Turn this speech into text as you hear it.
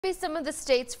Be some of the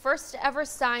state's first ever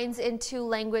signs in 2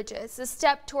 languages, a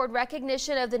step toward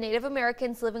recognition of the Native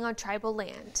Americans living on tribal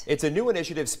land. It's a new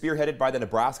initiative spearheaded by the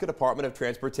Nebraska Department of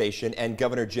Transportation and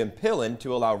Governor Jim Pillen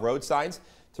to allow road signs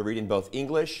to read in both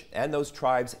English and those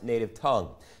tribes' native tongue.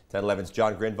 1011's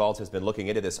John Grinvalds has been looking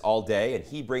into this all day, and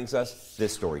he brings us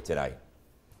this story tonight.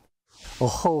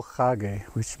 Oho hage,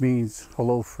 which means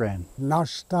hello friend.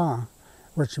 Nashta,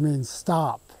 which means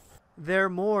stop. They're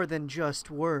more than just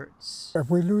words.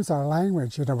 If we lose our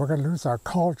language, we're going to lose our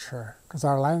culture, because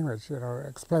our language,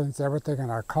 explains everything in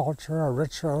our culture, our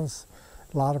rituals,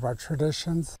 a lot of our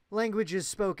traditions. Languages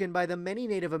spoken by the many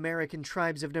Native American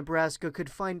tribes of Nebraska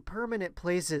could find permanent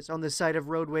places on the side of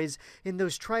roadways in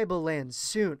those tribal lands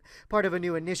soon, part of a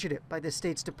new initiative by the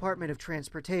state's Department of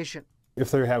Transportation. If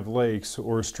they have lakes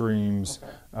or streams,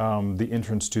 the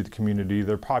entrance to the community,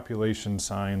 their population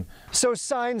sign. So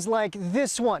signs like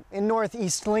this one in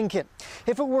northeast Lincoln.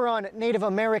 If it were on Native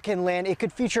American land, it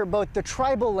could feature both the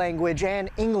tribal language and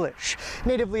English.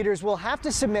 Native leaders will have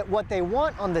to submit what they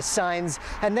want on the signs,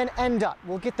 and then NDOT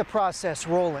will get the process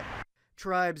rolling.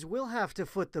 Tribes will have to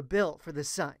foot the bill for the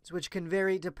signs, which can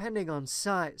vary depending on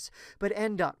size, but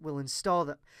NDOT will install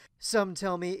them. Some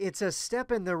tell me it's a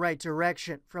step in the right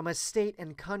direction from a state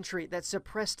and country that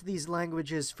suppressed these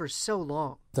languages for so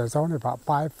long. There's only about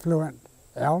 5 fluent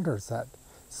elders that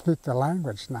speak the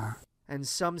language now. And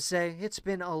some say it's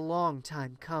been a long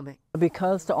time coming.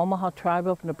 Because the Omaha tribe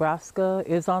of Nebraska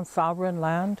is on sovereign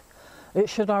land, it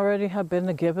should already have been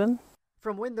a given.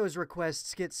 From when those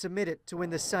requests get submitted to when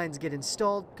the signs get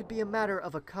installed could be a matter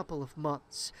of a couple of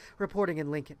months. Reporting in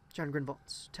Lincoln, John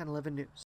Grinvalds, 1011 News.